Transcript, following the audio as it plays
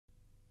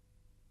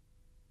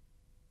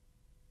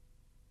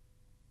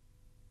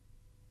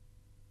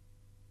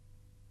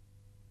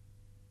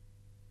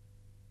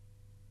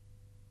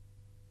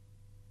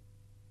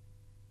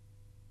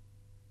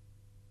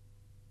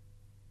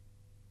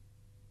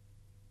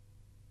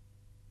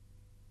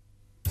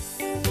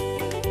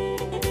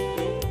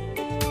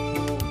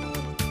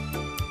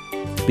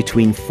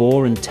Between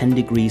 4 and 10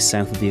 degrees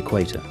south of the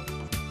equator,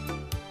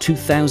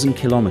 2,000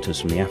 kilometres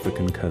from the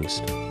African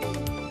coast,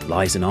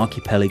 lies an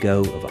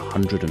archipelago of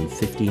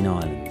 115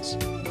 islands,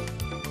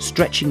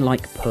 stretching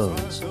like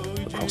pearls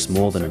across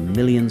more than 1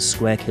 million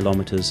square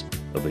kilometres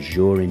of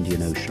azure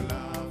Indian Ocean.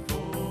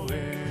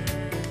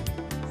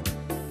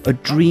 A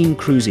dream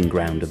cruising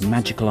ground of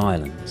magical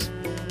islands,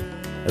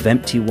 of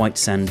empty white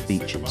sand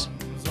beaches,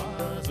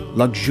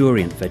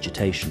 luxuriant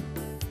vegetation,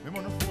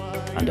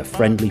 and a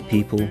friendly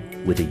people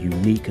with a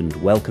unique and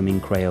welcoming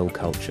Creole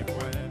culture.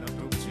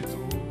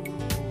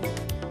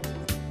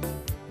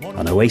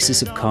 An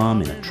oasis of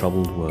calm in a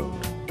troubled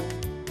world.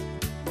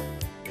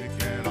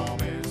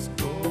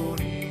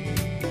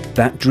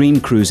 That dream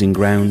cruising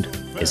ground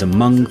is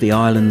among the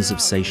islands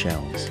of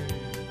Seychelles.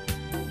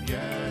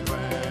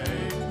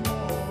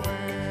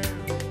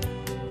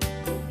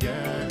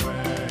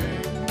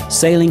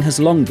 Sailing has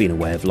long been a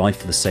way of life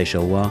for the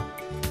Seychellois,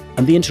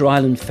 and the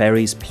inter-island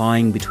ferries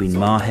plying between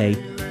Mahe,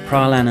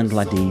 Praslin and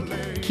La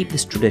Digue keep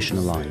this tradition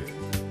alive.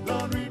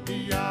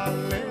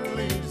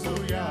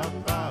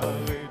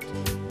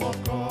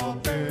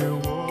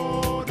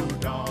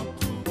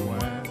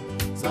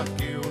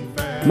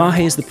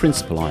 Mahe is the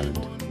principal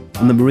island,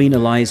 and the marina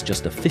lies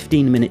just a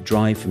 15-minute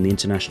drive from the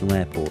international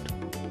airport.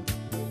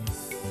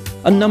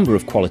 A number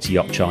of quality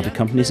yacht charter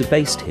companies are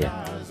based here,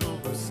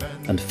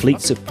 and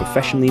fleets of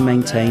professionally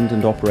maintained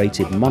and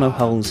operated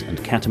monohulls and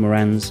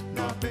catamarans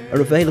are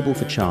available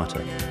for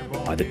charter,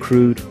 either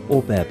crewed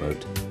or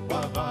bareboat.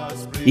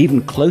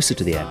 Even closer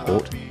to the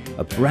airport,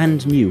 a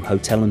brand new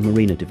hotel and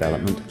marina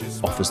development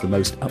offers the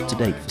most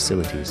up-to-date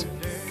facilities.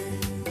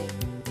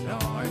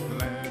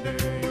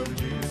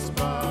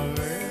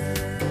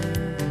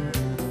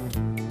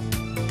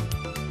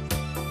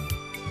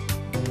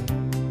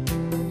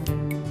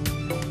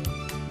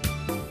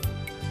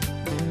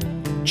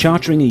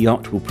 Chartering a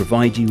yacht will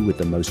provide you with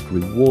the most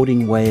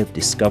rewarding way of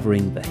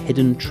discovering the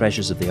hidden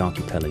treasures of the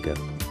archipelago.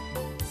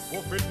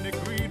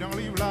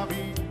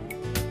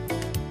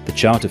 The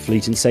charter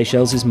fleet in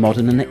Seychelles is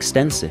modern and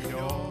extensive,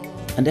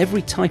 and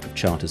every type of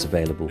charter is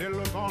available,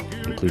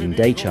 including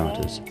day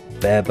charters,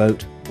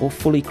 bareboat or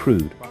fully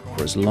crewed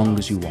for as long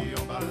as you want.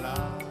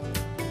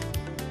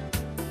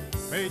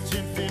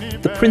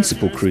 The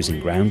principal cruising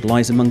ground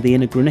lies among the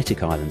inner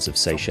granitic islands of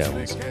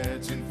Seychelles,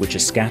 which are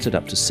scattered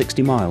up to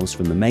 60 miles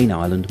from the main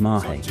island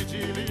Mahe.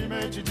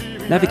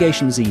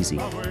 Navigation is easy.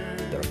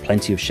 There are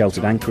plenty of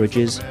sheltered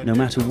anchorages, no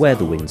matter where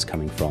the wind's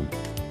coming from.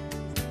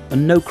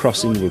 And no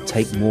crossing will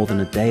take more than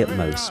a day at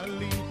most.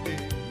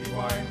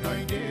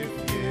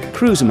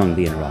 Cruise among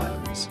the inner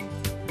islands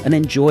and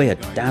enjoy a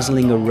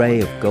dazzling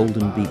array of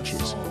golden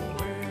beaches,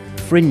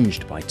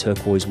 fringed by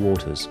turquoise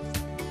waters,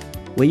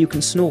 where you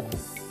can snorkel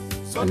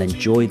and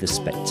enjoy the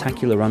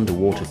spectacular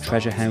underwater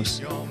treasure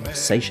house of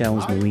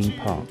Seychelles Marine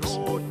Parks.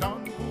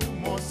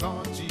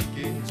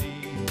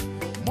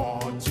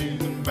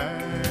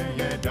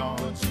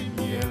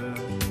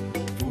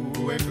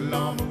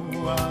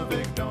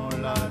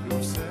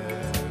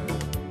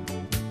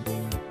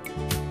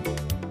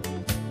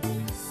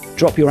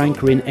 Drop your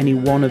anchor in any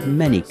one of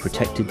many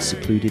protected,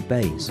 secluded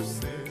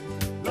bays.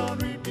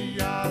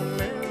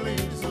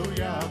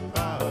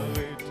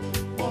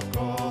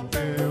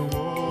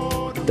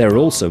 There are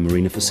also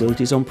marina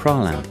facilities on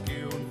Praslin,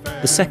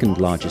 the second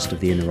largest of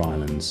the inner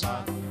islands,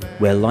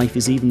 where life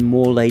is even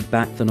more laid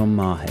back than on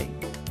Mahe.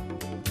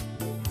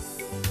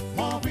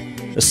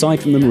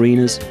 Aside from the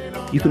marinas,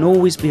 you can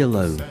always be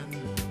alone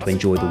to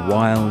enjoy the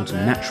wild,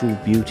 natural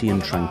beauty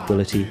and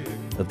tranquility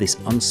of this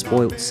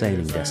unspoilt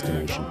sailing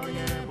destination.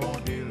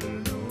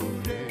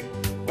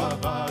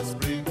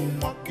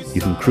 You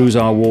can cruise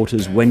our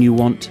waters when you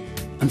want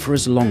and for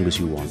as long as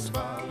you want.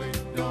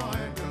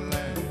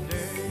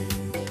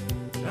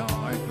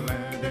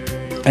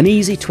 An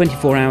easy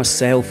 24-hour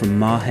sail from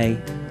Mahe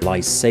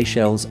lies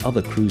Seychelles'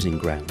 other cruising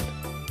ground,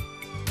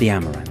 the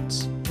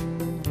Amarants,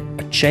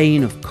 a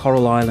chain of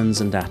coral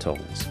islands and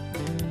atolls.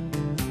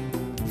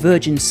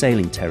 Virgin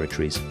sailing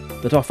territories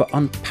that offer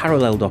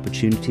unparalleled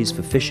opportunities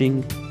for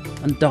fishing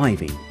and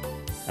diving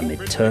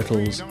amid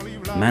turtles,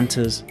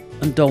 mantas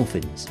and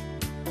dolphins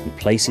in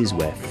places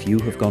where few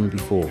have gone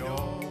before.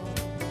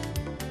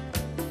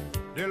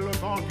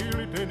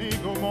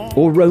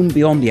 Or roam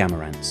beyond the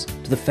Amarants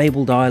to the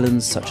fabled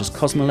islands such as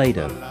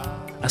Cosmoledo,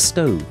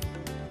 Astove,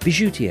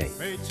 Bijoutier,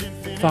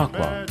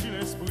 Farquhar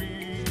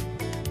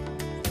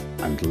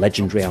and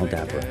legendary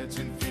Aldabra.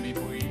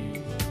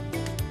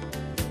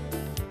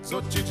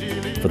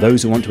 For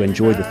those who want to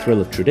enjoy the thrill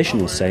of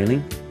traditional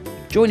sailing,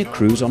 join a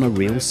cruise on a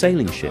real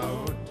sailing ship,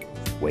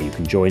 where you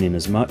can join in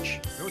as much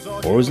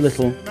or as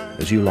little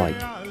as you like.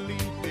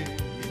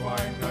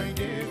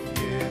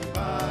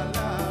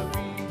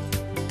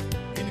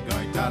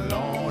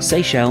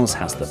 Seychelles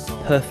has the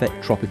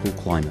perfect tropical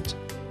climate.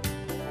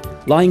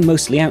 Lying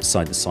mostly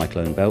outside the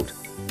cyclone belt,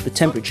 the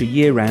temperature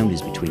year-round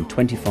is between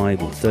 25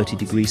 and 30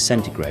 degrees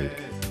centigrade,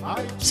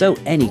 so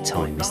any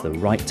time is the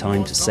right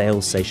time to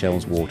sail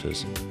Seychelles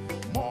waters.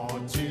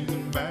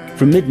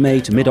 From mid-May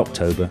to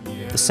mid-October,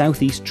 the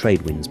southeast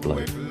trade winds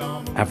blow,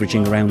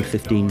 averaging around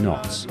 15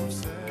 knots.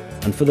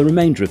 And for the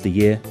remainder of the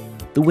year,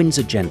 the winds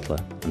are gentler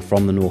and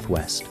from the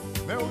northwest.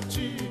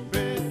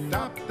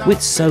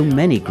 With so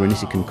many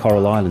granitic and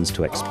coral islands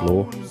to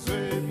explore,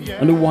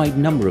 and a wide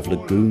number of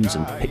lagoons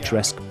and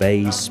picturesque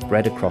bays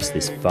spread across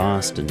this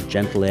vast and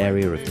gentle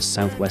area of the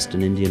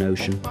southwestern Indian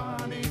Ocean,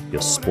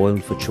 you're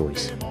spoiled for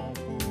choice.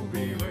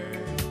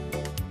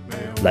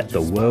 Let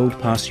the world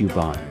pass you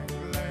by,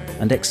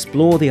 and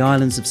explore the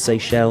islands of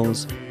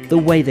Seychelles the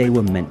way they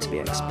were meant to be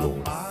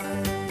explored,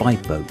 by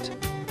boat.